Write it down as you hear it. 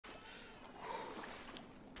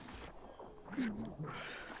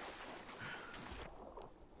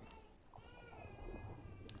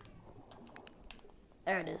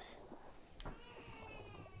There it is.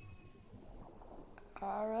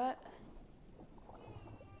 Alright.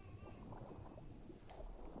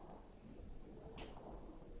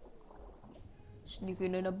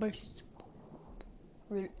 Sneaking in a base.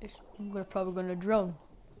 I'm probably gonna drown.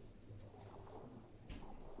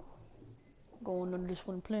 Going under this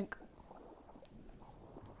one plank.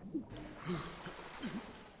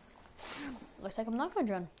 Looks like I'm not gonna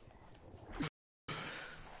drown.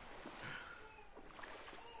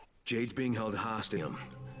 Jade's being held hostage.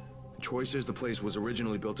 Troy says the place was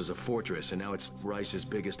originally built as a fortress, and now it's Rice's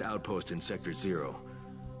biggest outpost in Sector 0.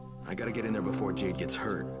 I gotta get in there before Jade gets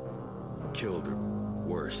hurt. Killed, or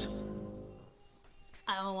worse.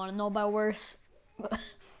 I don't want to know about worse.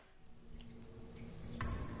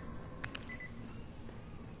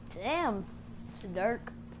 Damn, it's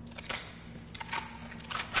dark.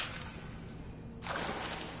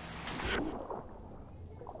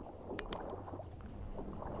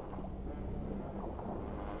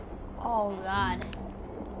 Oh God.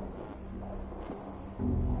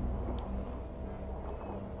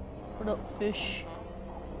 What up, fish?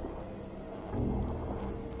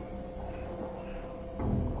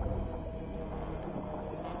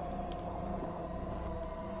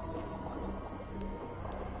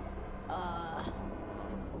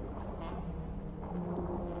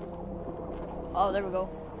 Oh, there we go.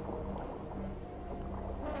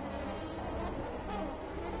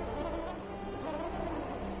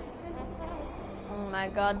 Oh my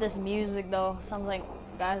God, this music though sounds like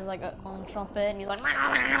guys like on trumpet, and he's like,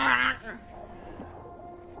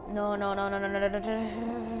 no, no, no, no, no, no, no,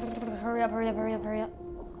 no, hurry up, hurry up, hurry up, hurry up,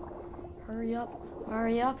 hurry up,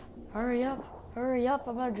 hurry up, hurry up, hurry up!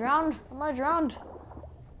 I'm gonna drown! I'm gonna drown!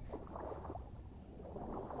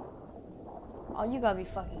 Oh, you gotta be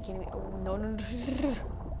fucking kidding me. Oh, no, no, no.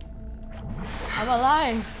 I'm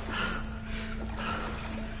alive.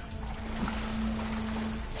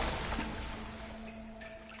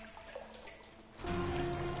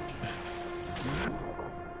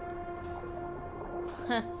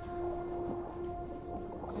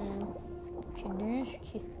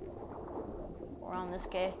 We're on this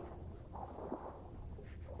guy.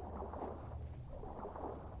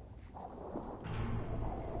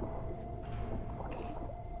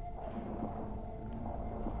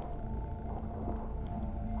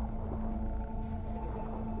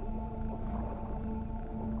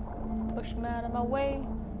 Push him out of my way.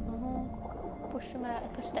 Push him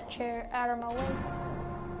out. Push that chair out of my way.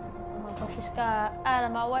 I'm gonna push this guy out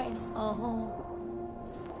of my way.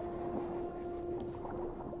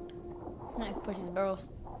 I push his barrels.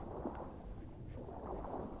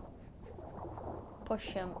 Push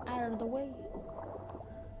him out of the way.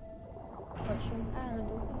 Push him out of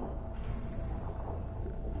the way.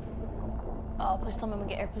 Oh, please tell me I'm gonna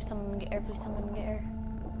get air. Please tell me I'm gonna get air. Please tell me I'm gonna get air.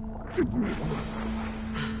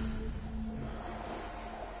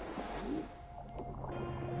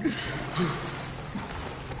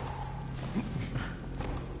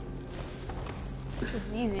 This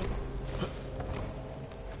is easy.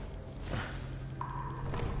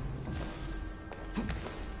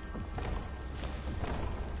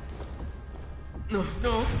 No,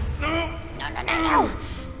 no, no! No, no, no, no!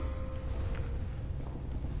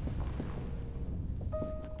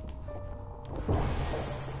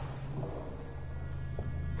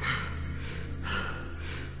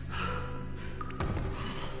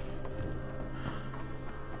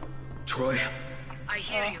 Troy? I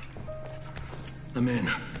hear you. I'm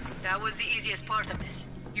in. That was the easiest part of this.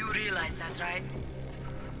 You realize that, right?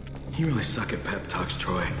 You really suck at pep talks,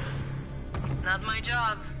 Troy. Not my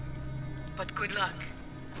job. But good luck.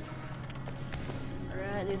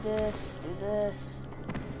 Alright, do this, do this.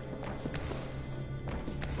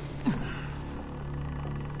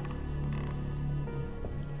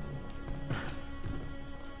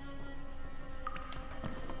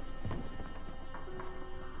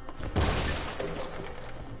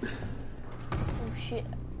 Oh shit,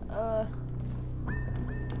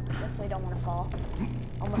 definitely don't want to fall.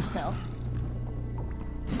 Almost fell.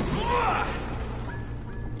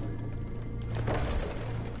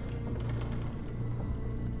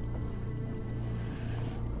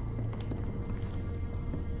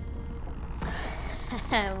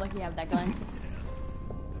 Lucky you have that gun.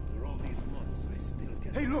 After all these months, I still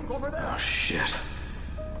get... Hey, look over there! Oh, shit.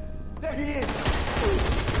 There he is!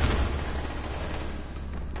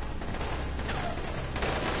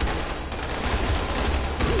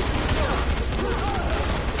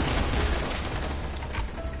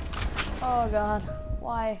 Oh God,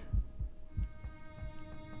 why?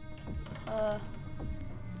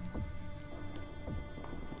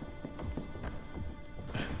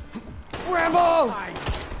 Rambo!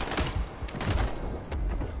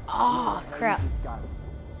 Oh, crap.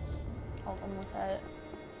 Oh, almost had it.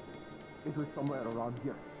 It was somewhere around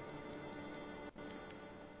here.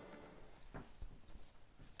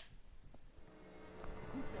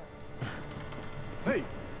 Hey!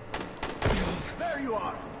 There you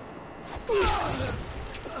are!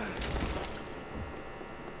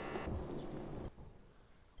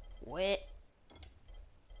 Wait.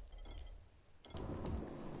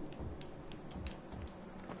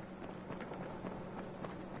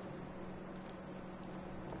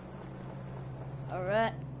 All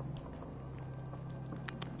right.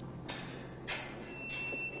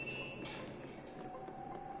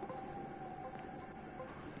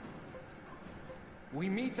 We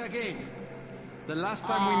meet again. The last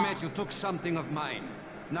time we met, you took something of mine.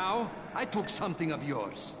 Now, I took something of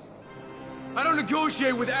yours. I don't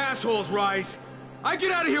negotiate with assholes, Rise. I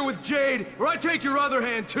get out of here with Jade, or I take your other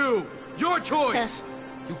hand, too. Your choice.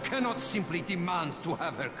 You cannot simply demand to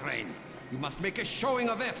have her, Crane. You must make a showing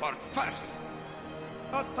of effort first.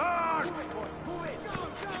 Attack!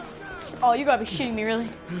 Oh, you gotta be shitting me, really?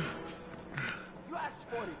 You asked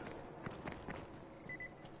for it.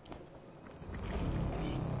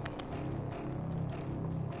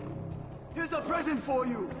 Here's a present for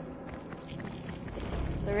you.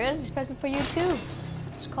 There is a present for you, too.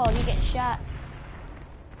 It's called you getting shot.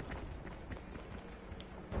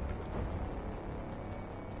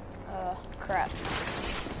 Crap.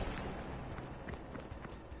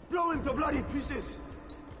 Blow into bloody pieces.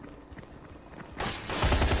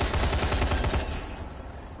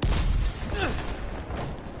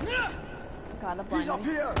 God, the He's blind up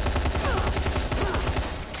here.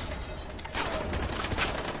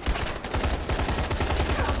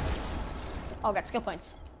 Oh, got skill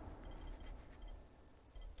points.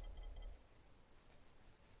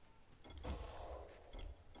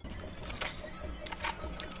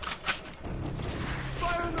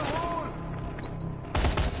 Fire in the hole.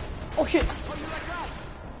 Oh shit! How you like that?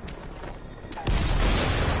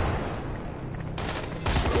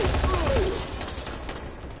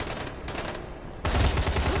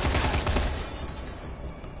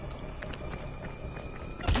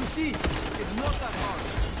 You see, it's not that hard.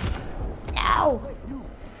 Ow!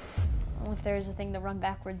 I wonder if there is a thing to run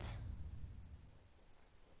backwards.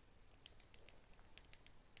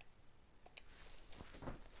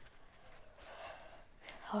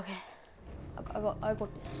 Okay. I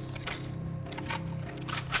got this.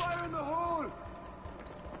 Fire in the hole.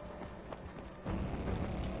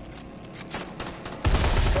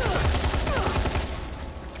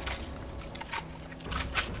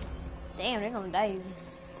 Damn, they're gonna die easy.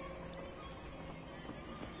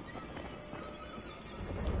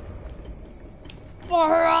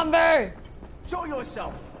 Fire on me! Show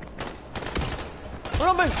yourself. Fire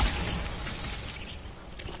on me!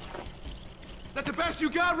 Is that the best you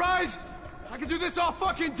got, Rise? I can do this all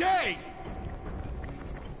fucking day!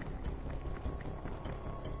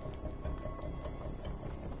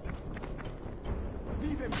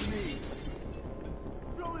 Leave him to me.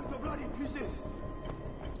 Blow him to bloody pieces.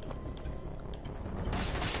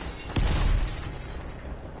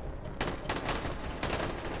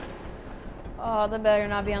 Oh, they better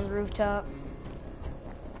not be on the rooftop.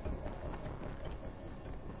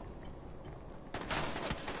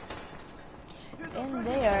 And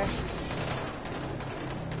they are.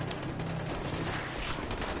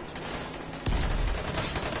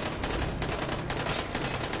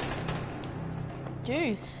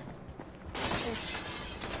 Jeez. They're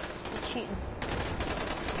cheating.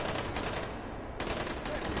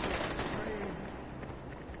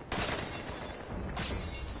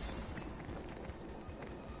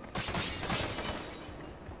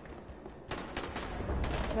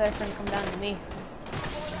 They're gonna come down to me.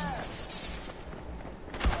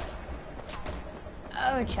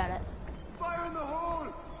 Oh, shut it. Fire in the hole.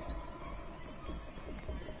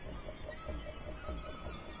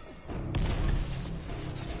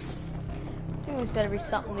 I think there's gotta be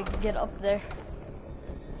something to get up there.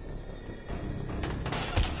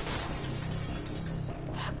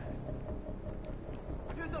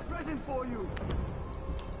 Here's a present for you.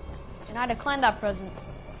 And I declined that present.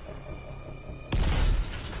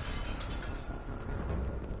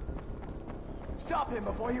 Stop him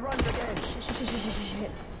before he runs again.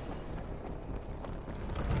 Shit.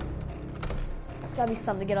 There's gotta be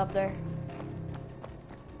something to get up there.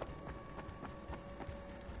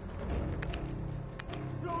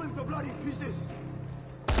 Blow him to bloody pieces.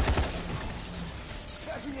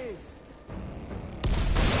 There he is.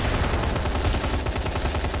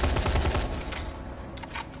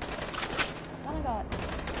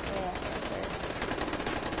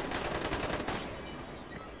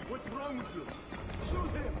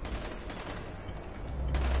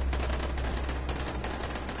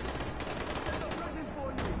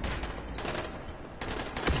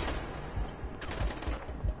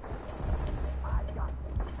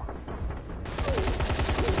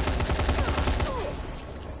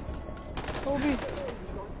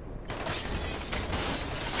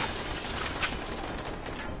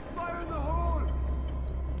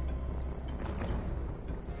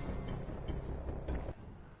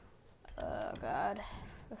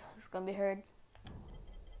 to be heard.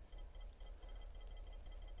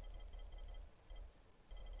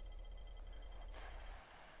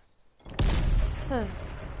 Move,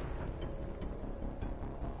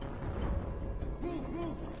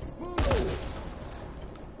 move, move!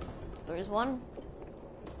 There's one.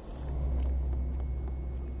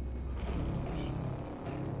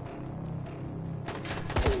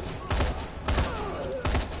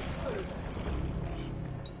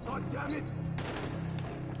 God damn it!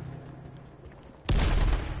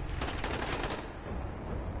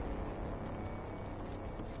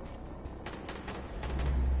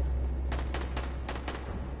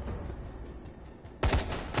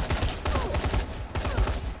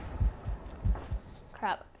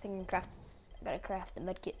 Crap, I think I gotta craft the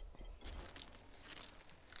medkit.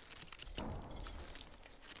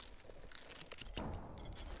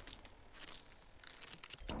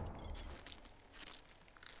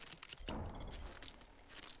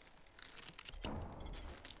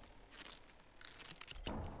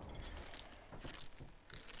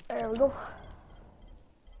 There we go.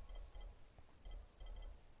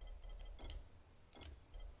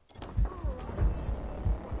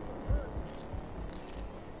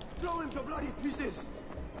 Throw him to bloody pieces!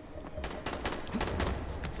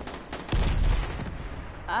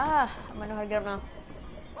 Ah, I might know how to get up now.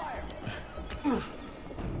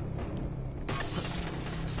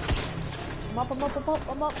 I'm up, I'm up, I'm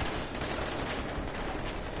up, I'm up.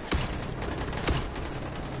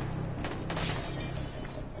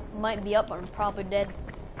 Might be up, but I'm probably dead.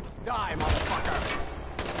 Die, motherfucker!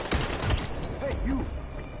 Hey, you!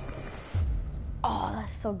 Oh,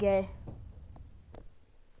 that's so gay.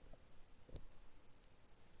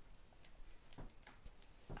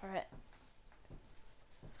 Alright.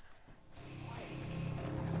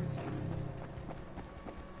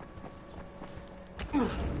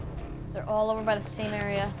 They're all over by the same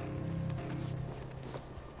area.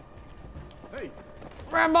 Hey!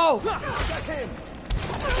 Rambo! Get him!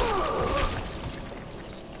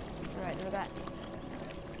 Alright, do that.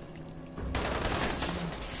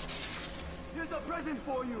 Here's a present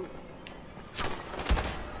for you!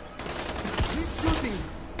 Keep shooting!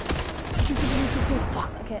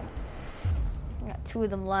 Fuck, okay. I got 2 of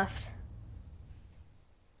them left.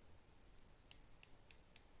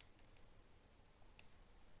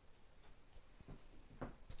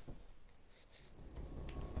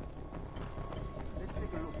 Let's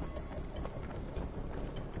take a look.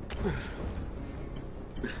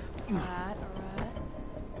 Alright, alright.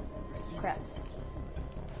 Crap.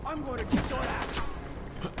 I'm gonna kick your ass!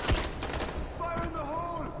 Fire in the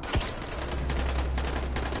hole!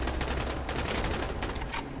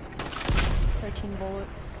 13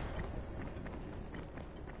 bullets.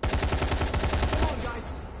 Come on, guys!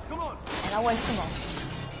 Come on! And I'll waste them all.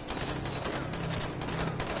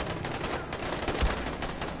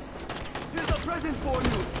 Here's a present for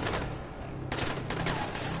you!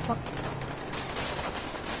 Fuck.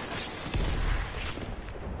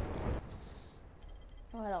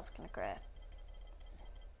 What else can I craft?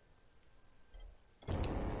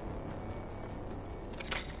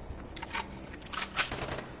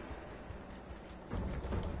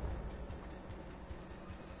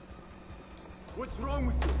 What's wrong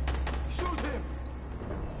with you? Shoot him!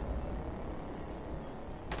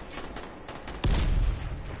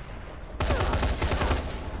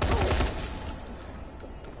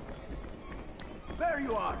 There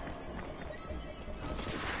you are!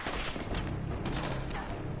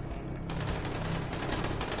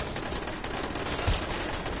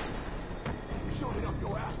 Shove it up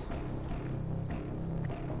your ass!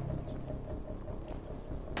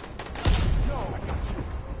 No, I got you!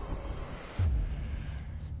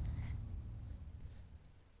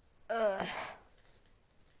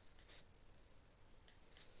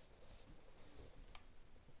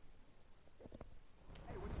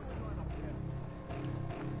 Hey, what's going on up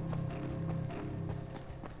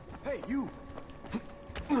there? Hey, you!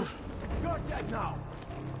 You're dead now!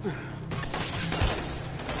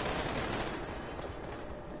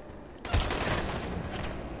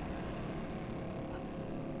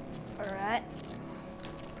 Alright.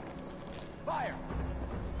 Fire!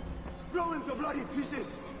 Blow him to bloody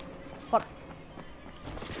pieces! Fuck.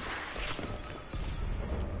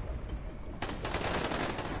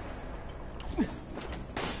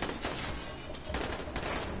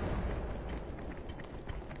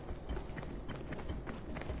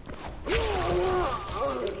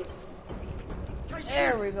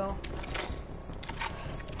 There we go.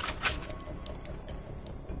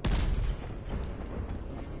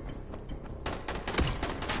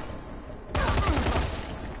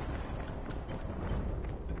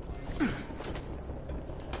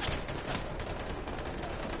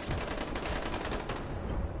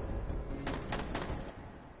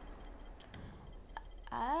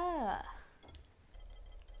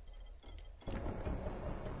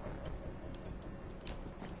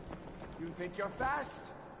 Think you're fast?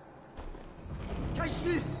 Catch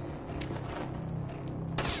this!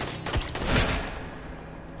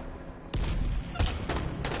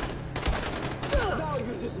 Now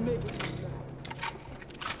you're just making me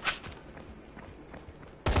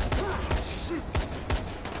mad. Shit!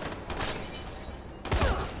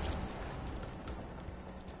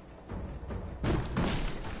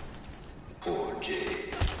 Poor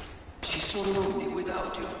Jade. She's so lonely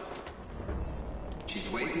without you.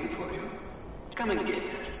 She's waiting for you. Come and get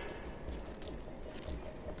her.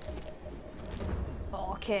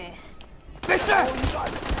 Okay. Victor!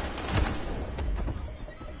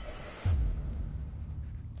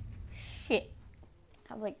 Shit.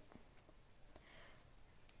 I was like...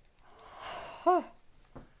 Huh.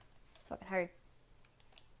 It's fucking hard.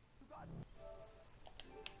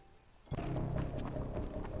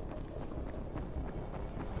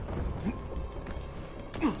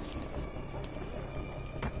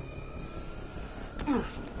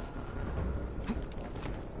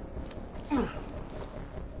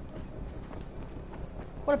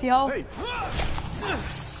 What up, yo? Hey!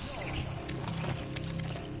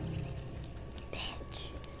 Bitch.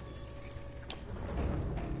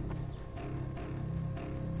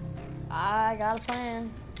 I got a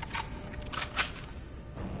plan.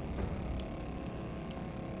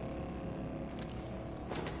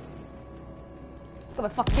 Look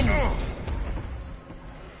at my fucking...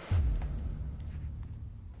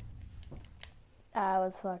 I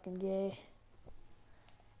was fucking gay.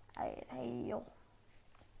 Hey, yo.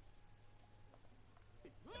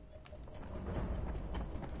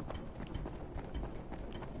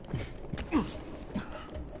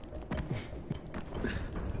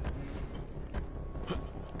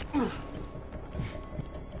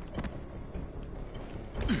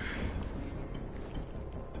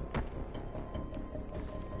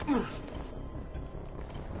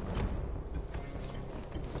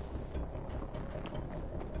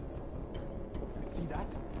 See that?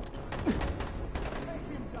 Take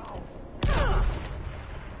him down!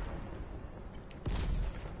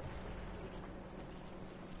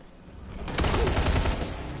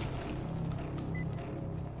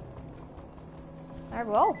 Alright,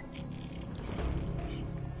 well.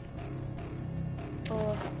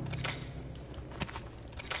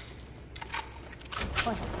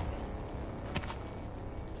 What?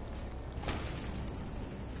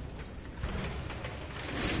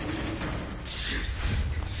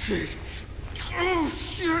 Shit! Oh,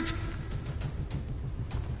 shit!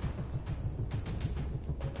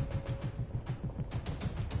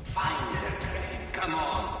 Find her, Crane. Come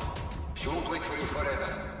on. She won't wait for you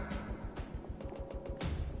forever.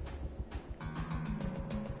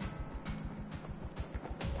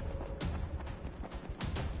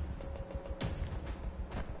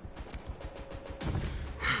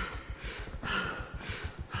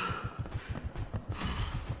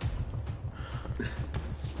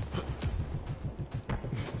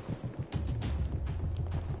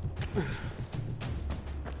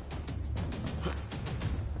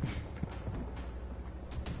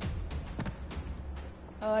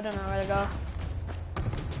 Oh, I don't know where to go.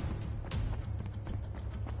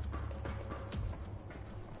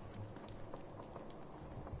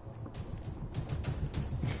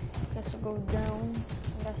 Guess we'll go down,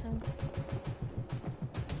 I'm guessing.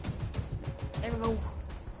 There we go.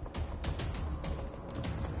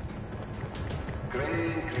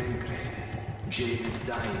 Crane, Crane, Crane. Jade is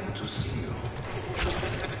dying to see you.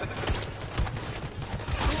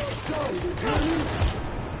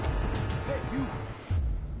 Hey, you!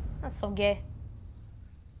 That's so gay.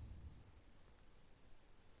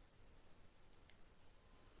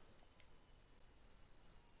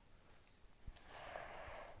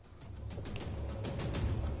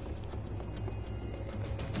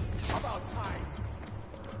 About time!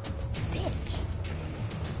 Bitch.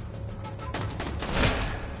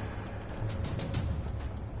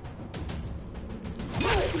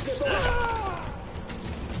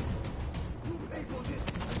 You pay for this!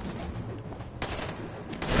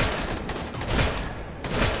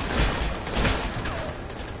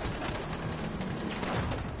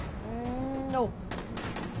 No.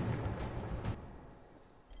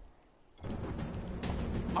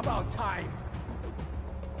 About time!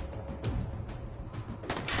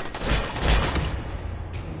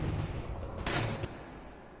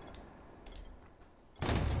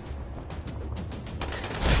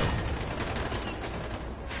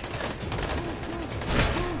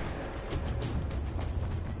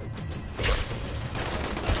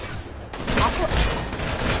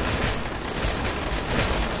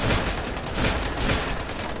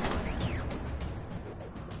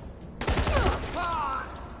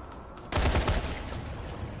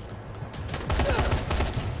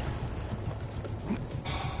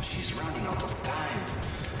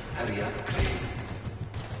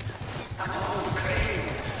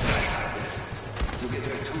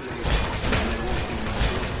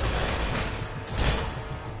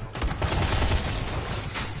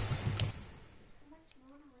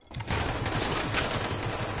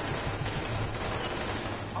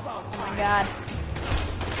 god.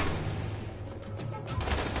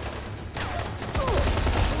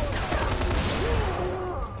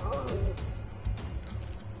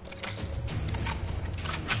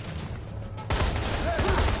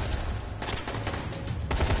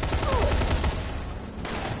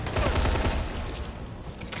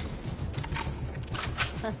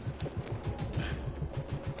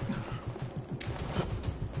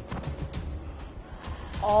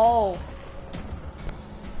 Oh.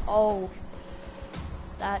 Oh.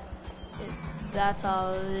 That's a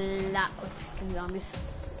lot of freaking zombies.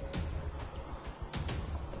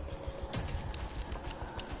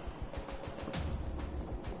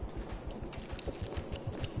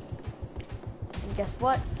 And guess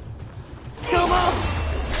what? Kill them all!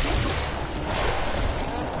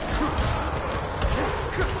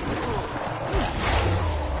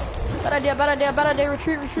 Bad idea,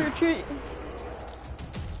 retreat.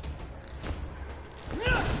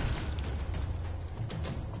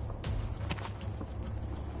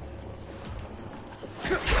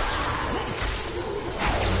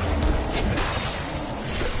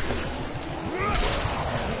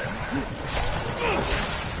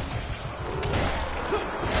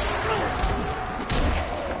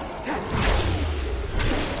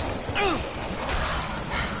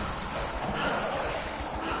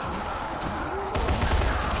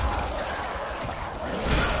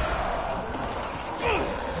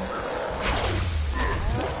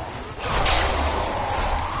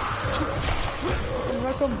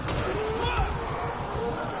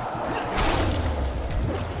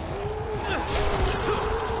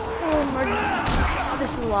 Oh my god,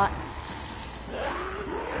 this is a lot.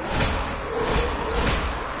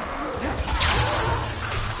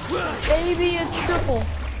 Maybe a triple.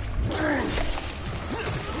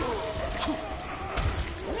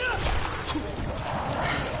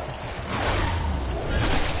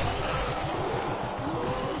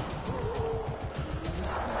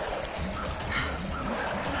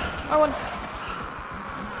 I won.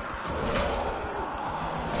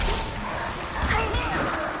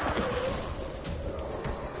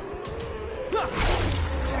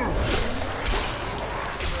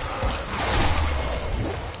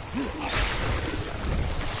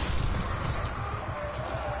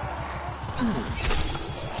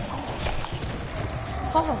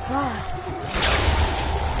 Oh god.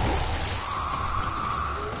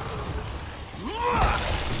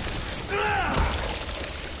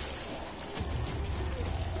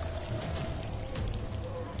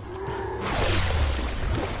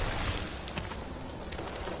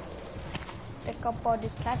 Pick up all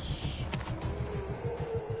this cash.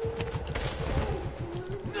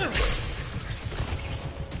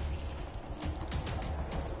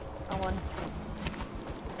 Come on.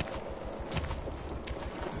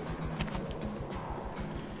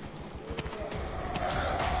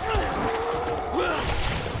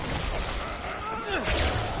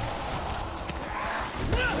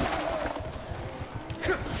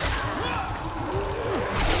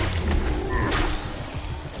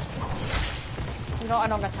 No, I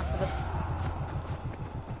don't got time for this.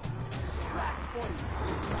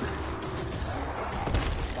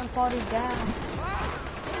 One party down.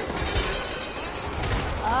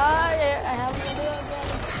 Yeah, I have to do it again.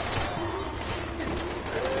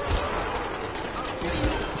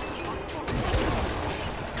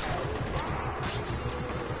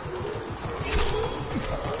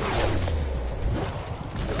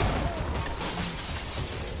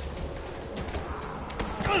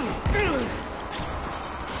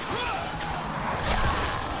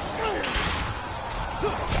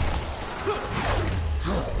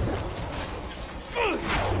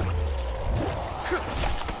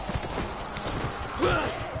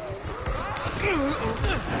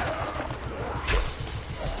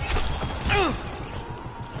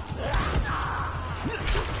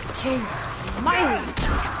 Jeez, mine.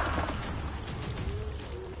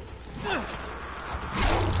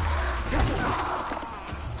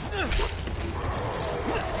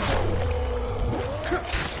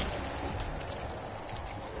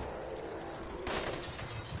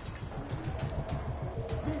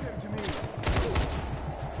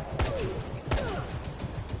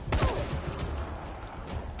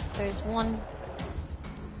 There's one.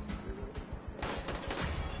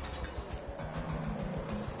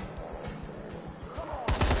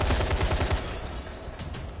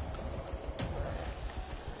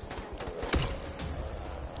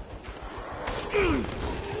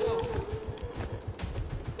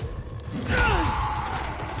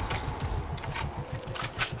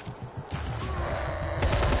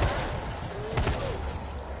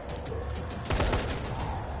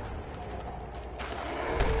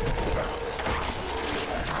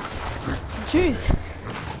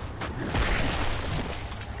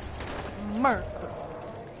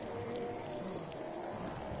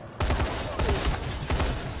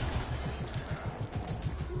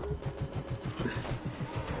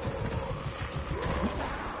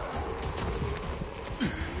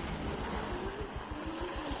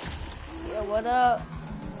 what up?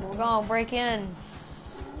 We're gonna break in.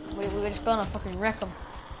 We're just gonna fucking wreck them.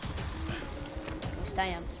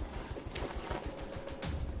 Damn.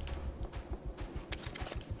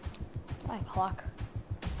 My clock.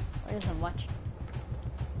 It isn't much.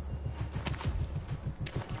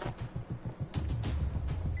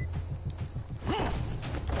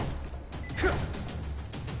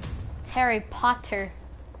 It's Harry Potter.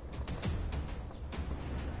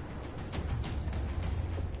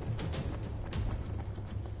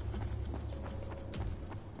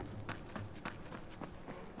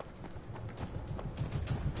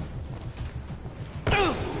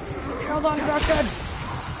 Hold on, shotgun.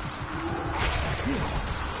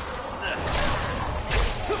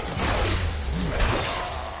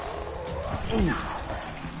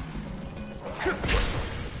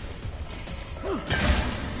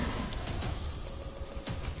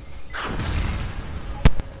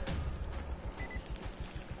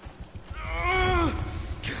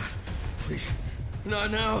 God, please,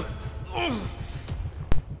 not now.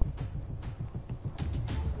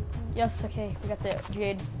 Yes, okay, we got the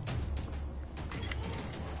Jade.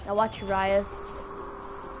 Now watch Urias.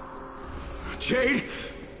 Jade?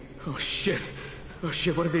 Oh shit. Oh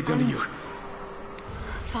shit, what have they done to you?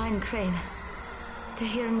 Fine, Crane.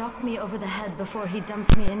 Tahir knocked me over the head before he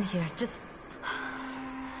dumped me in here. Just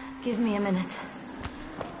give me a minute.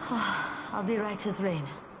 I'll be right as rain.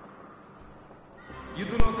 You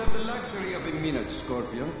do not have the luxury of a minute,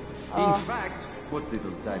 Scorpion. In fact, what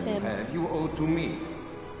little time you have, you owe to me.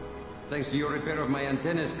 Thanks to your repair of my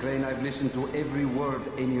antennas, Crane, I've listened to every word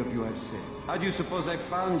any of you have said. How do you suppose I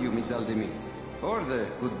found you, Miss Aldemir? Or the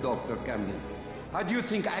good Dr. Camden? How do you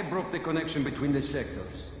think I broke the connection between the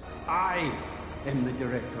sectors? I am the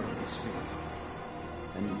director of this film.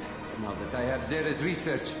 And now that I have Zere's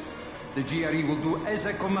research, the GRE will do as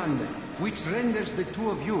I commanded, which renders the two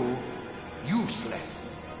of you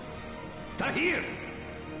useless. Tahir!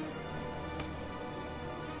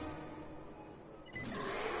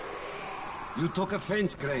 You took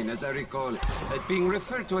offense, Crane, as I recall, at being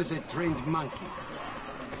referred to as a trained monkey.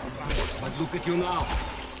 But look at you now,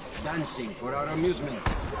 dancing for our amusement.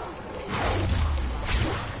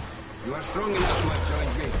 You are strong enough to have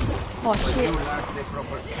joined me, but you lack the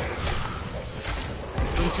proper character.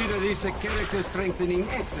 Consider this a character-strengthening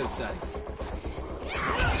exercise.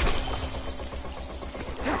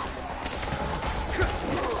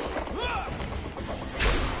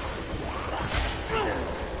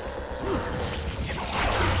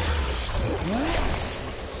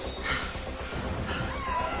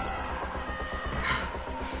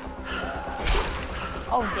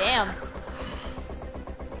 Oh, damn.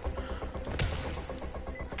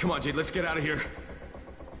 Come on, Jade, let's get out of here.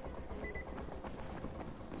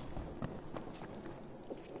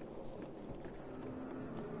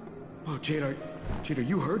 Oh, Jade, are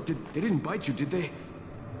you hurt? They didn't bite you, did they?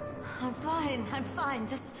 I'm fine.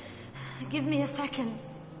 Just give me a second.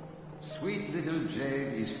 Sweet little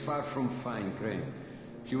Jade is far from fine, Crane.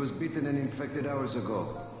 She was bitten and infected hours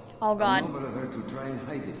ago. Oh, God. Noble of her to try and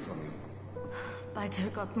hide it from you. Biter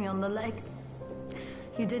got me on the leg.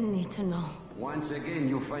 You didn't need to know. Once again,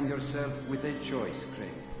 you find yourself with a choice, Crane.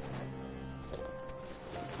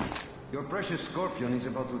 Your precious Scorpion is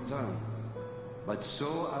about to turn. But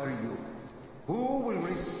so are you. Who will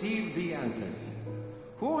receive the antazin?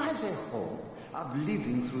 Who has a hope of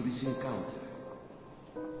living through this encounter?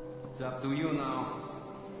 It's up to you now.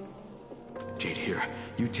 Jade, here,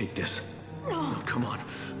 you take this. No. No, come on.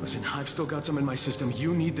 Listen, I've still got some in my system.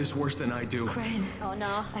 You need this worse than I do. Crane. Oh,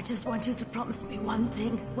 no. I just want you to promise me one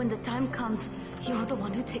thing. When the time comes, you're the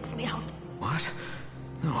one who takes me out. What?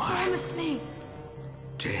 No, Promise me.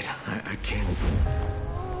 Jade, I can't.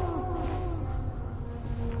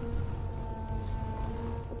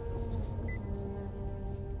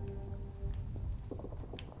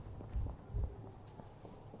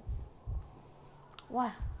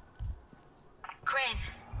 What?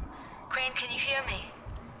 Crane, can you hear me?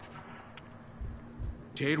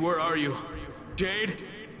 Jade, where are you? Jade?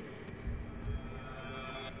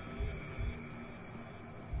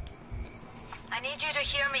 I need you to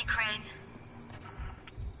hear me, Crane.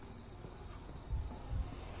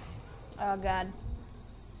 Oh, God.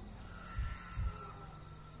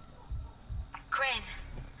 Crane,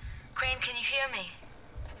 can you hear me?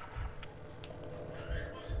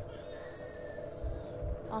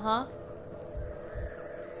 Uh-huh.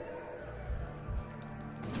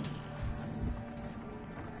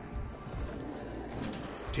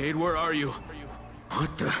 Jade, where are you?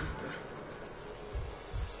 What the?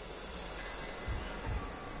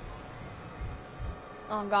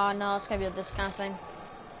 Oh, God, no. It's gonna be this kind of thing.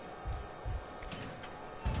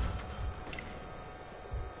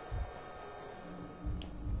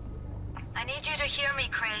 need you to hear me,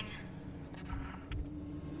 Crane.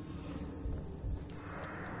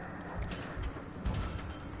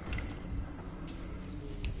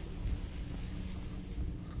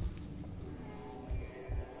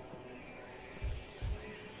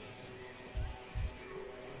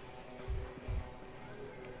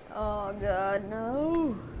 Oh god,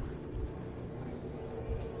 no.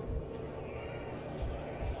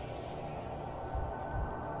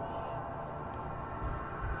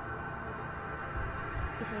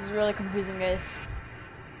 This is really confusing, guys.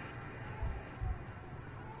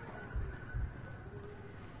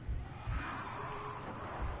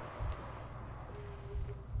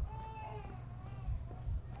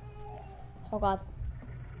 Oh god.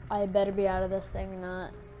 I better be out of this thing,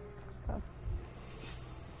 not. Oh.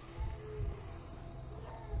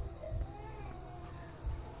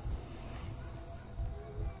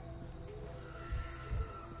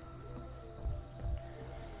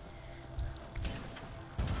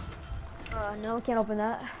 No, can't open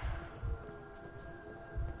that.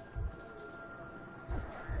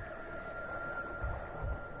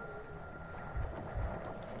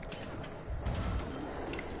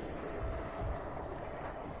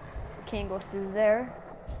 Can't go through there.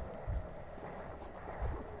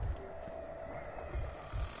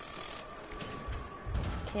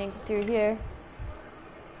 Can't get through here.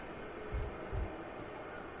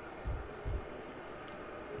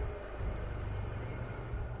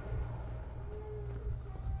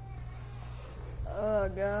 Oh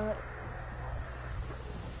god.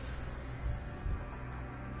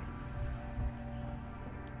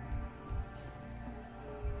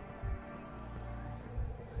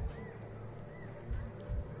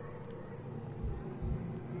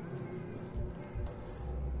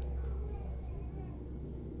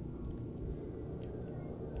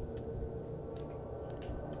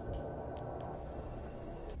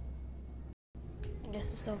 I guess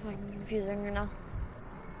it's so fucking confusing right now.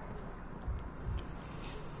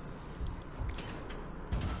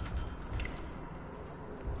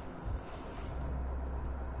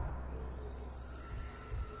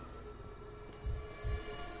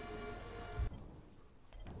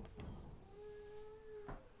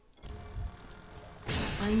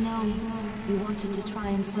 I know you wanted to try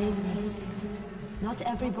and save me. Not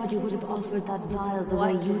everybody would have offered that vial the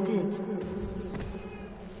way you did.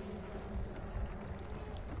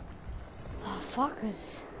 Oh,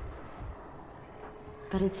 fuckers.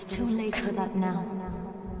 But it's too late for that now.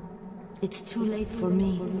 It's too late for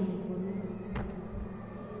me.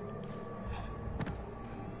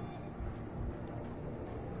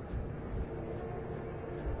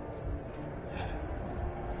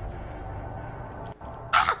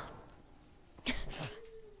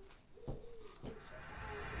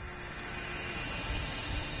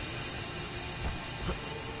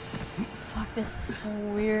 Fuck, this is so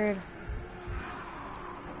weird.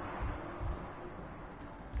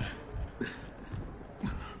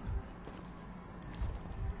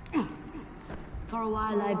 For a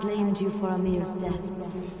while I blamed you for Amir's death.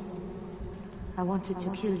 I wanted to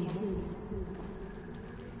kill you.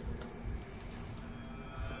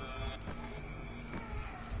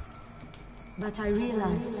 But I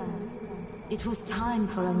realized it was time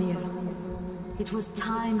for Amir. It was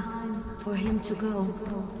time for him to go.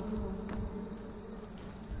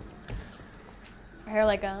 I hear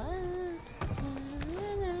like a.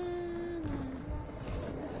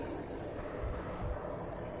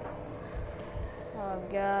 Oh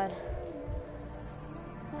god.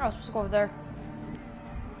 I was supposed to go over there.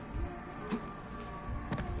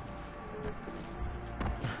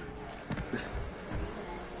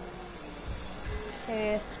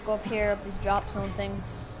 Okay, let's go up here, up these drop zone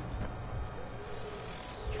things.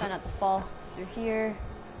 Try not to fall through here.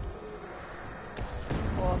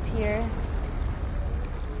 Go up here.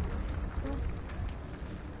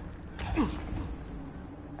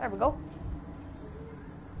 There we go.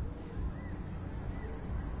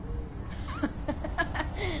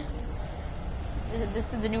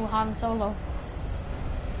 This is the new Han Solo.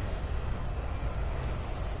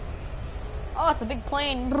 Oh, it's a big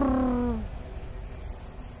plane. Brrr.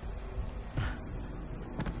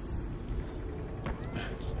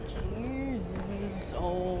 Jesus,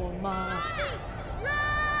 oh my.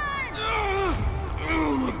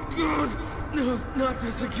 Oh my god! No, not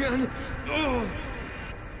this again! Oh!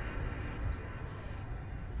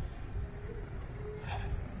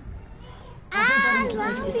 Everybody's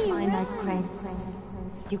life is finite, Crane.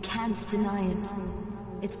 You can't deny it.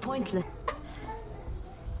 It's pointless.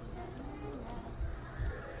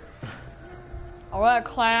 Alright,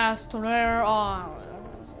 class, today,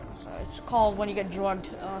 it's called when you get drugged.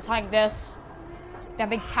 It's like this. that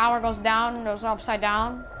big tower goes down, goes upside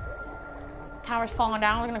down. Tower's falling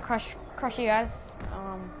down. We're gonna crush you guys.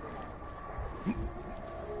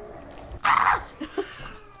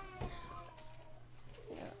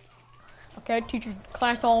 Okay, teacher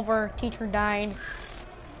class over. Teacher died.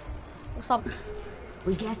 What's up?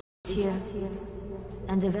 We get here,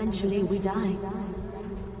 and eventually we die.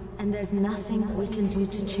 And there's nothing we can do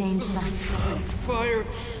to change that. Fire!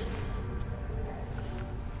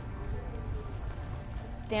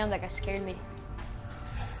 Damn, that guy scared me.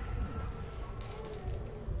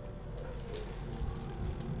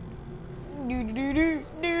 Do do do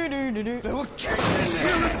do do do do. They will kill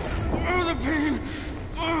me! Oh, the pain!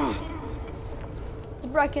 Oh. It's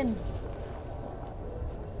breaking.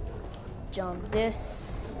 Jump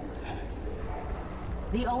this.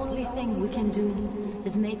 The only thing we can do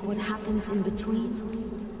is make what happens in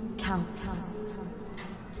between count.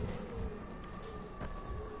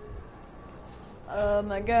 Oh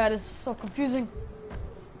my god, this is so confusing.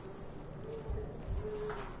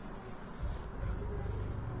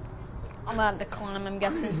 I'm gonna have to climb, I'm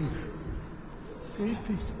guessing. Save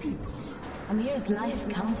these people. Amir's life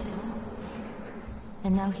counted.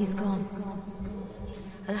 And now he's gone.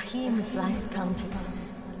 Rahim's life counted.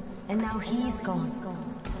 And now he's gone.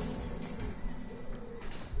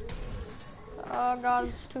 Oh god,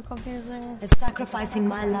 this is too confusing. If sacrificing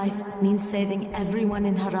my life means saving everyone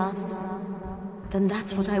in Haran, then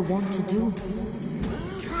that's what I want to do.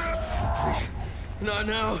 Please, not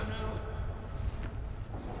now.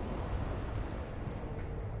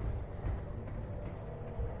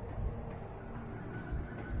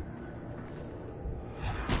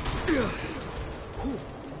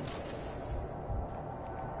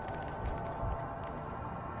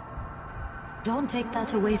 Don't take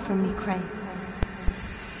that away from me, Crane.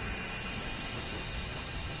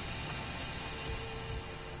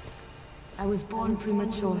 I was born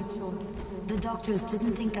premature. The doctors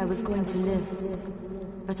didn't think I was going to live,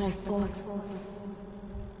 but I fought.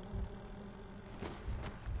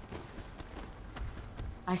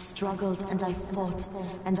 I struggled and I fought,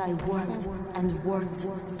 and I worked and worked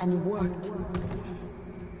and worked.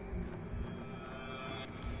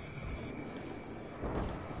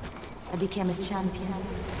 I became a champion.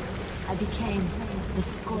 I became the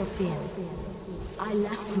Scorpion. I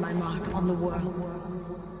left my mark on the world.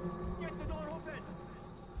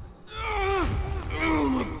 Oh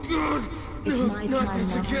my god! It's No, my not time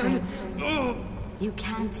this now, again! Crane. Oh. You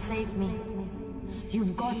can't save me.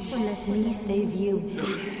 You've got to let me save you.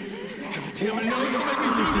 God damn it, no, don't make me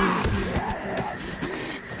do this!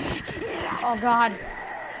 Oh god.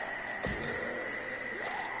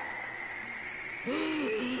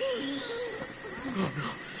 Oh no.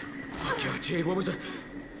 Oh god, Jade, what was that?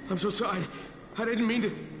 I'm so sorry. I didn't mean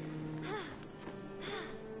to.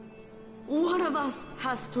 One of us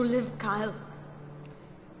has to live, Kyle.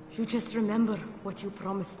 You just remember what you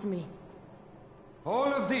promised me.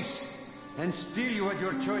 All of this, and still you had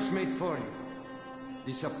your choice made for you.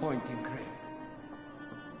 Disappointing, Crane.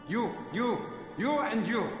 You, and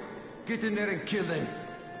you. Get in there and kill them.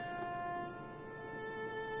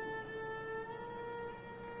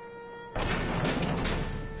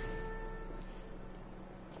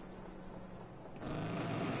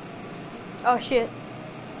 Oh shit.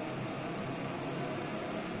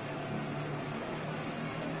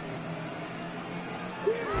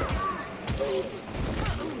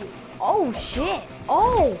 Oh shit.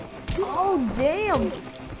 Oh. Oh damn.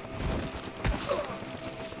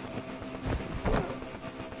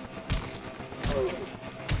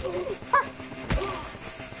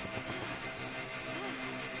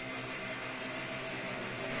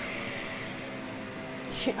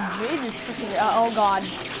 Shit, Jade is freaking. Oh god.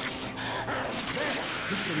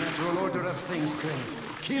 It's the natural order of things, Crane.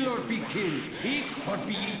 Kill or be killed. Eat or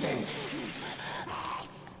be eaten.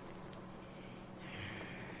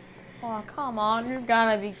 Oh come on, you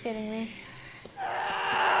gotta be kidding me.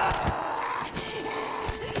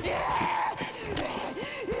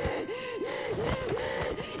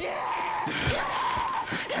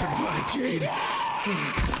 Goodbye, Jade.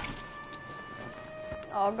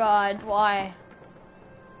 Oh god, why?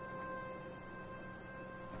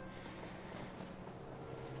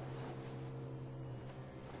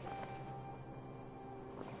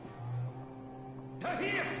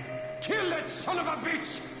 Tahir! Kill that son of a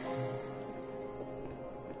bitch!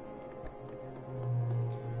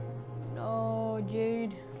 No,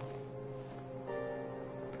 Jade.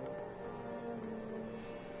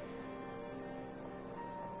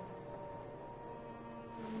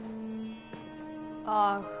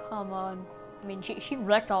 Oh, come on. I mean, she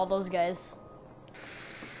wrecked all those guys.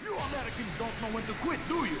 You Americans don't know when to quit,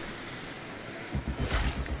 do you?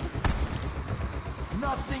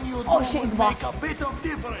 Nothing you Oh, do shit, he's will the make boss. a bit of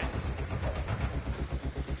difference.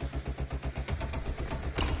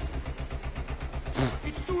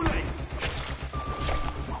 It's too late.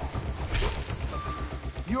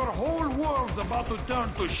 Your whole world's about to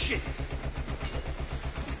turn to shit.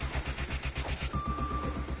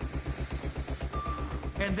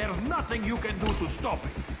 And there's nothing you can do to stop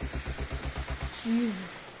it.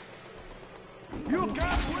 Jesus. You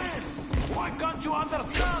can't win! Why can't you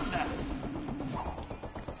understand that?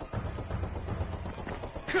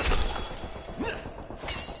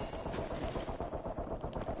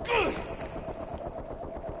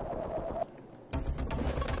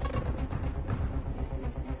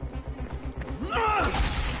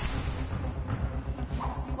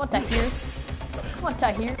 What the here? What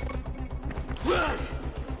the here?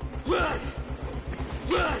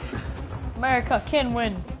 America can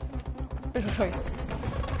win. This will show you.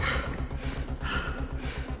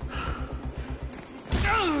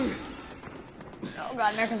 Oh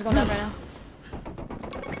god, America's going down right now.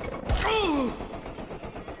 Oh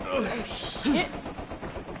shit.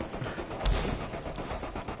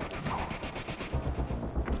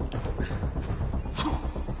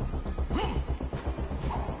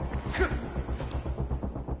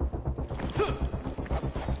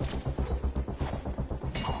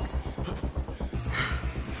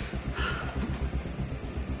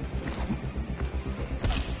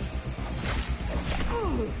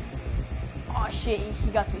 Oh shit, he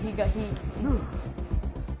got me, he.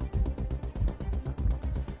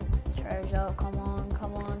 Charge up, come on.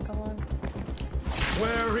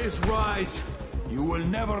 Where is Rise? You will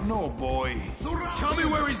never know, boy. Tell me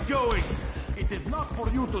where he's going! It is not for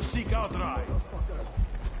you to seek out Rise.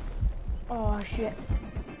 Oh shit.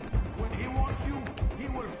 When he wants you, he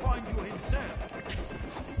will find you himself.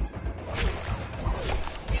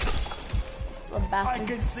 Little I bastard.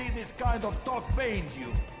 can see this kind of talk pains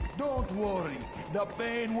you. Don't worry, the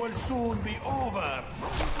pain will soon be over.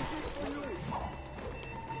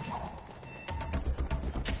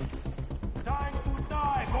 Time to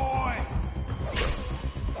die, boy!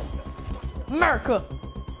 America!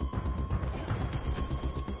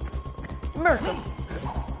 America!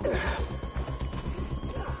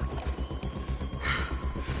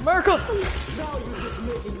 America! Now you're just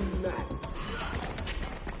making me mad.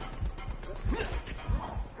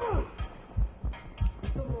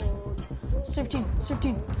 17.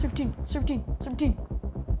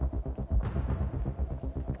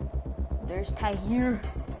 There's Tahir.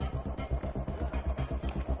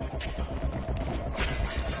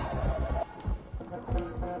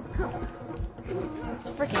 It's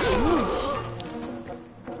freaking huge.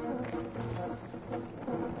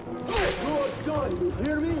 You're done, you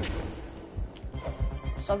hear me?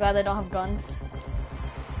 So glad they don't have guns.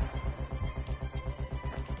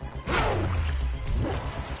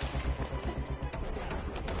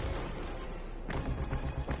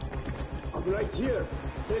 I'm right here.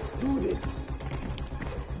 Let's do this.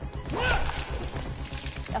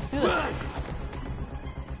 Let's do this.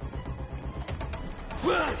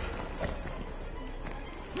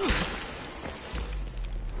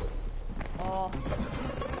 Oh.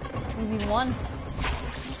 2v1.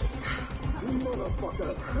 You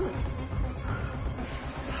motherfucker.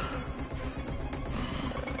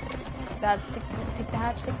 Dad, take the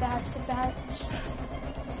hatch.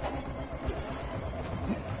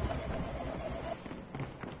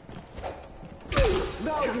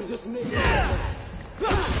 Now you're just making me mad.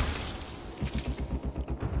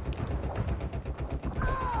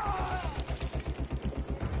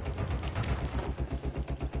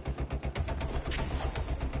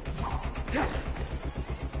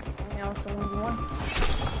 Now it's a 1v1.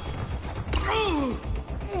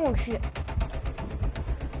 Oh shit.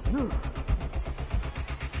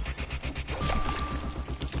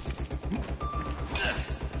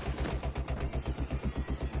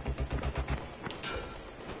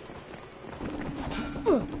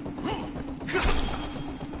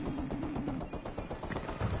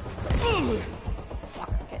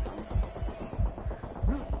 Fuck, okay.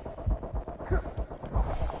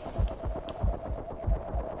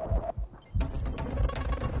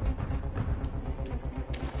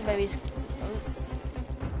 Babies.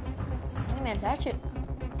 Any man touch it.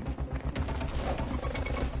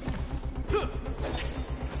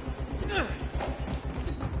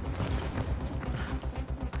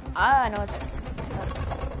 I know it's.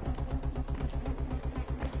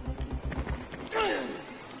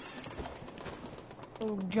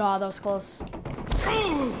 Oh, jaw, that was close.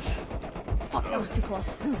 Fuck, that was too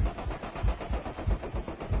close.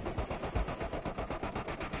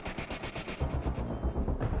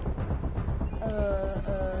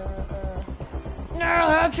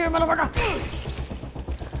 got you, motherfucker!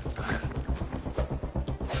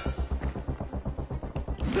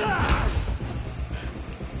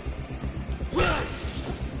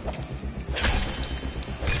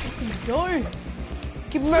 Die!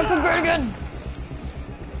 Keep America great again!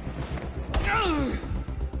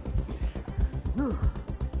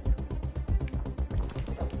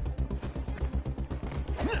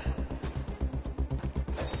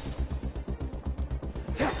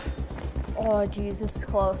 Oh, Jesus,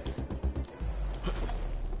 close.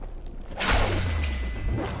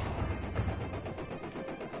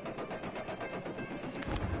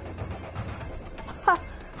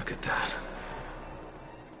 Look at that.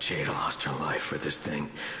 Jade lost her life for this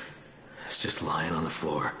thing. It's just lying on the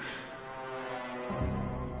floor.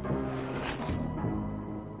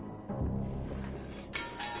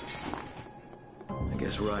 I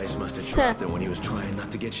guess Rice must have dropped it when he was trying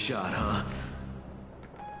not to get shot, huh?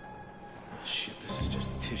 Shit, this is just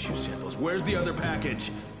tissue samples. Where's the other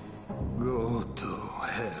package? Go to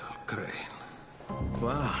hell, Crane.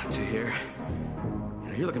 Wow, Tahir.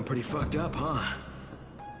 You're looking pretty fucked up, huh?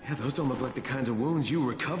 Yeah, those don't look like the kinds of wounds you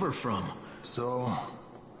recover from. So,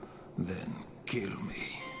 then kill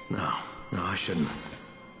me. No, I shouldn't.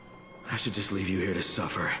 I should just leave you here to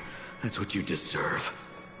suffer. That's what you deserve.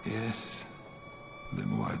 Yes?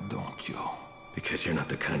 Then why don't you? Because you're not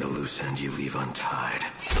the kind of loose end you leave untied.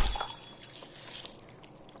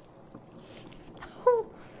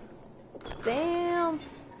 Damn.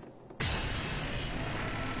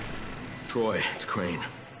 Troy, it's Crane.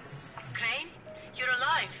 Crane? You're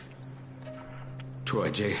alive. Troy,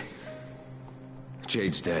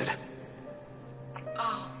 Jade's dead.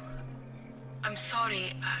 Oh, I'm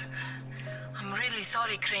sorry. I'm really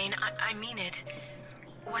sorry, Crane. I mean it.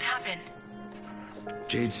 What happened?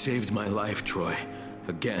 Jade saved my life, Troy.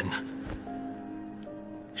 Again.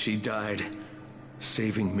 She died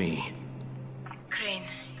saving me. Crane,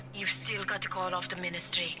 you've still got to call off the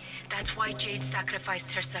ministry. That's why Jade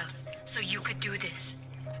sacrificed herself, so you could do this.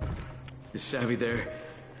 Is Savvy there?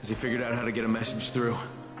 Has he figured out how to get a message through?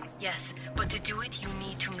 Yes, but to do it, you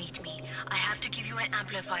need to meet me. I have to give you an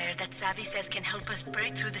amplifier that Savvy says can help us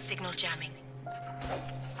break through the signal jamming.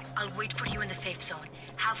 I'll wait for you in the safe zone.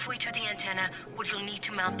 Halfway to the antenna, where you'll need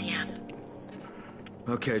to mount the amp.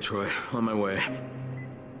 Okay, Troy. On my way.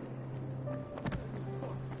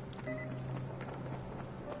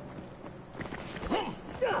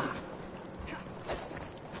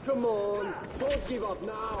 Come on, don't give up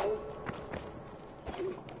now.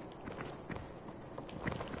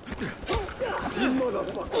 You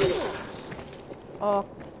motherfucker! Oh.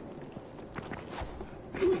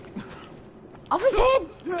 Off his head!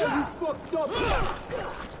 Yeah, you fucked up!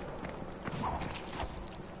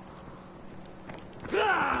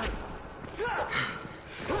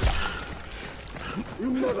 You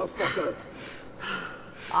motherfucker!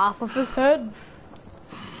 Off of his head.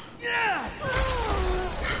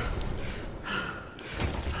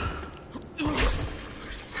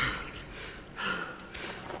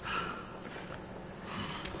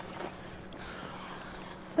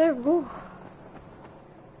 There we go.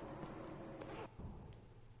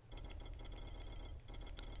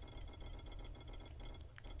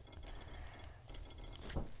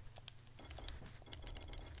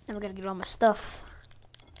 Now we gotta get all my stuff.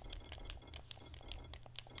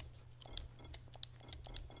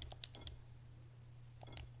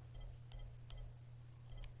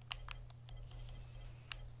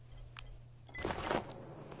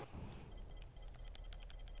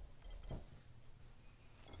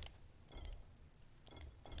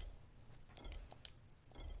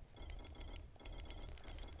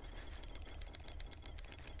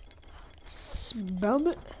 Spam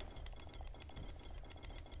it.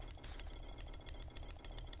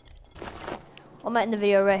 I'm ending the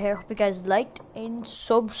video right here. Hope you guys liked and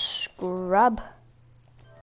subscribe.